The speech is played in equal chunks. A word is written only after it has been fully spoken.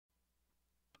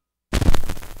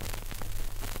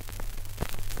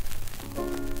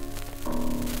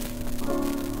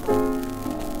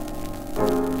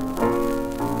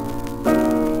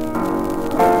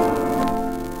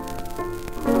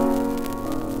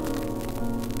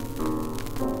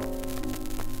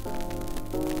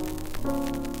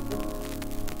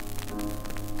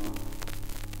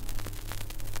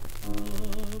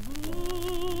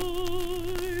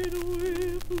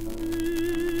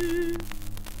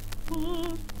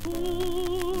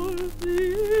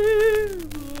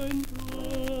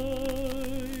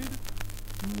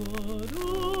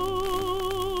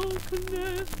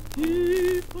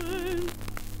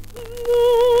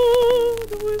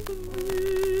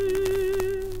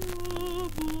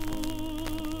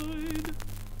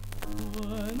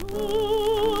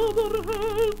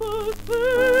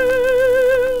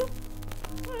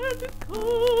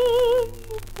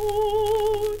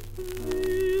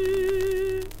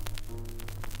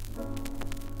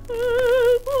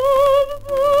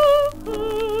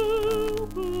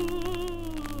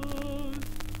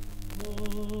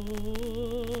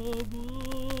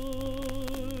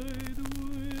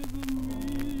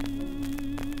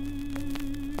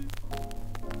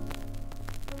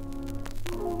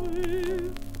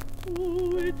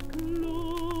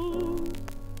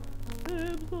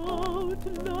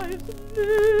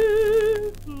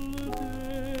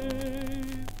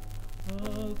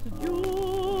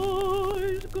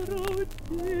joys grow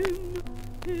dim,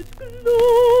 its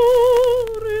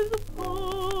glories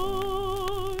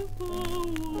pass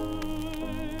away.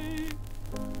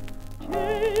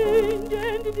 Change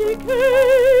and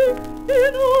decay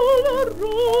in all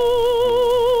around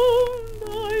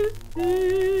I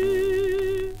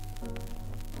see.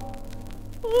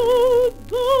 Oh,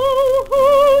 thou who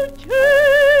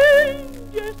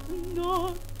changest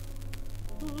not,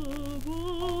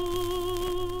 abide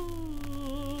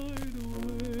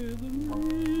with me.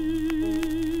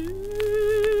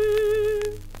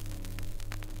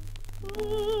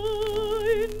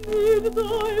 I need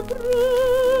thy presence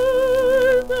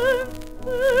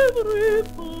every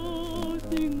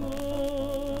passing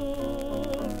hour.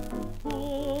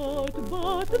 What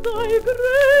but thy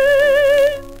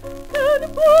grace can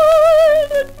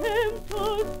bind and tempt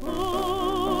us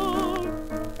far?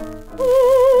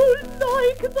 Oh,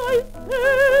 like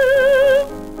thyself,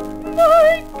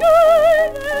 my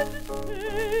guide and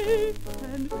stay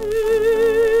and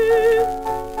peace.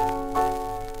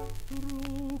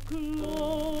 Through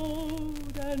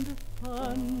cloud and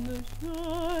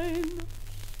sunshine,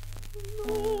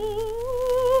 Lord,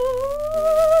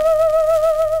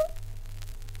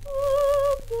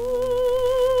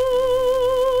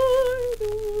 abide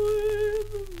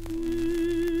with me.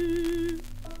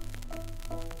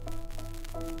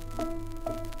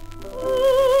 I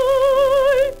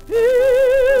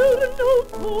feel no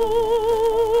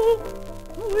hope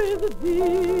with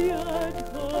thee at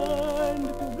hand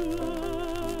to bless.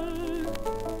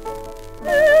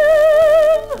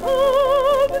 Still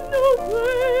have no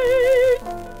weight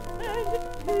and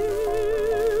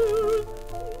still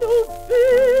no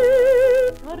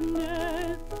bitterness.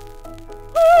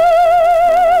 I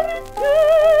can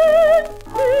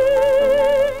sing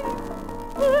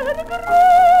and great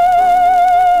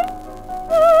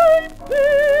thy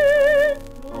victory.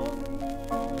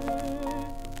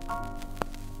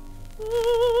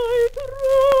 I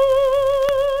triumph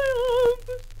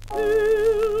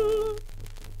still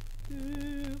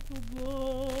if thou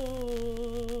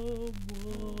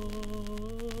abide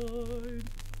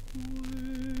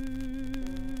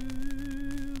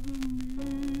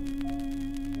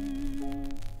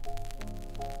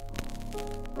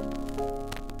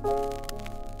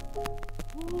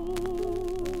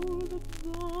Hold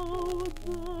thou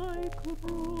thy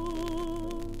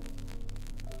cross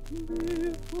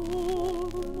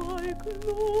before my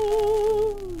closing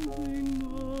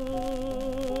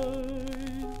eyes.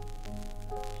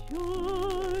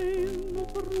 Shine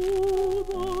through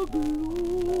the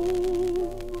gloom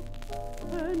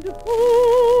and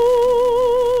point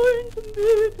me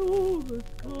to the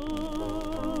skies.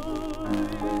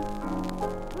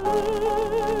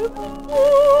 Have the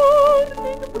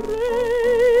morning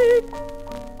break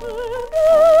and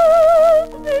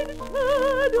earth's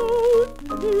shadows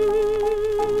sleep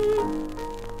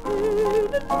in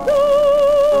the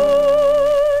dark,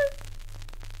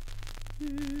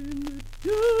 in the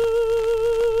dark.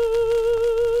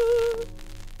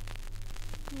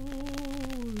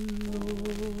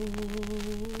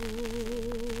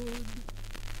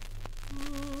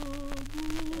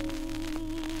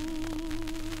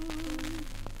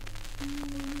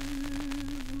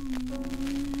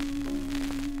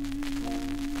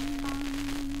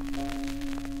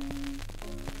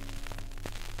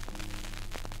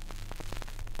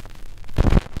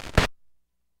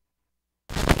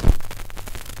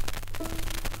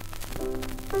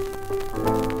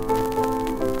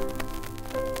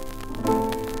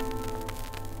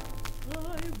 Oh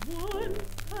I once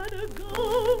had a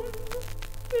gown,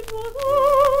 it was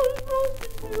almost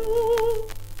new.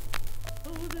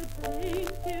 Oh, the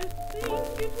daintiest thing,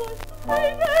 it was my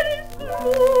very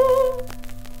glue.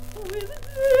 With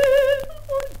little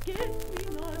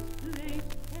forget-me-nots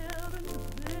placed here and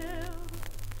there.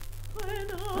 When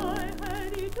I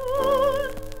had it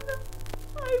on,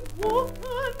 I walked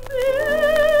on the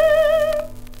air,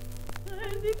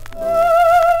 and it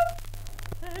moved,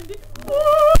 and it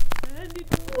moved, and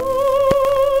it moved,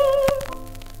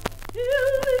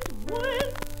 till it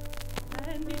went,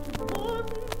 and it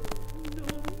wasn't no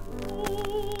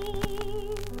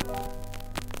more.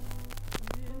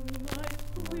 In my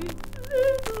sweet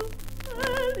little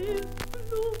Alice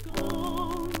blue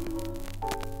gown,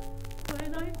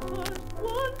 when I first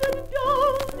wandered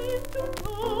down into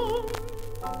town,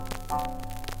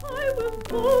 I was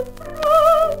so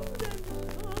proud and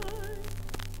shy,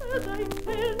 as I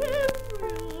tell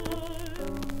every eye,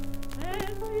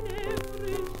 and in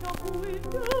every shop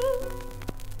window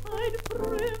I'd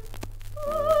prim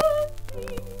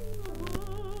passing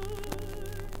by.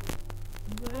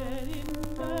 When in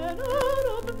manner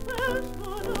of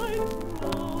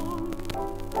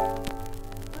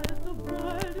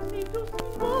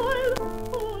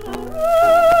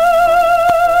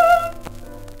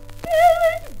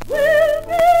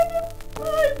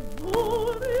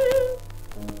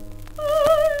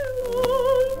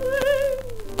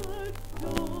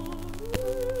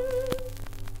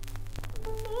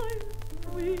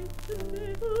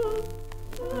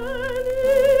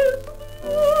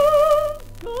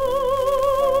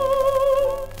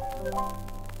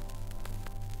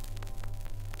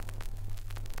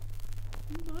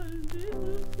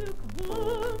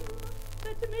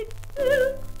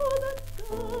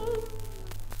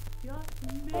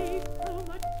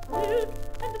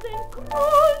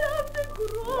crawled up the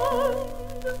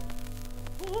ground.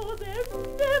 For there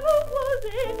never was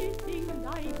anything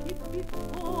like it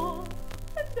before,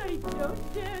 and I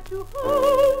don't dare to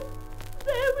hope